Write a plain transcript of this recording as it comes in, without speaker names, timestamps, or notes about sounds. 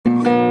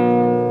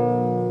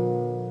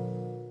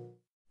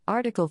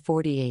Article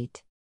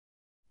 48.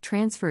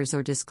 Transfers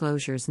or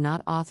disclosures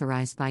not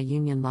authorized by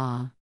Union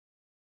law.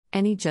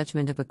 Any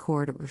judgment of a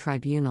court or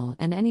tribunal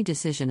and any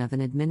decision of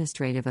an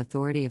administrative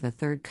authority of a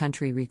third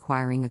country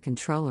requiring a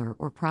controller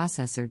or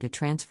processor to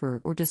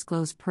transfer or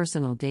disclose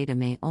personal data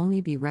may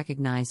only be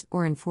recognized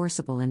or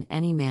enforceable in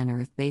any manner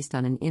if based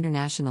on an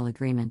international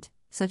agreement,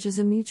 such as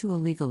a mutual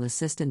legal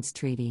assistance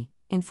treaty,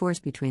 in force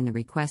between the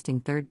requesting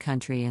third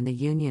country and the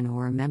Union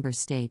or a member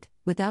state,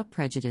 without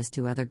prejudice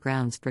to other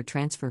grounds for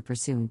transfer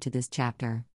pursuant to this chapter.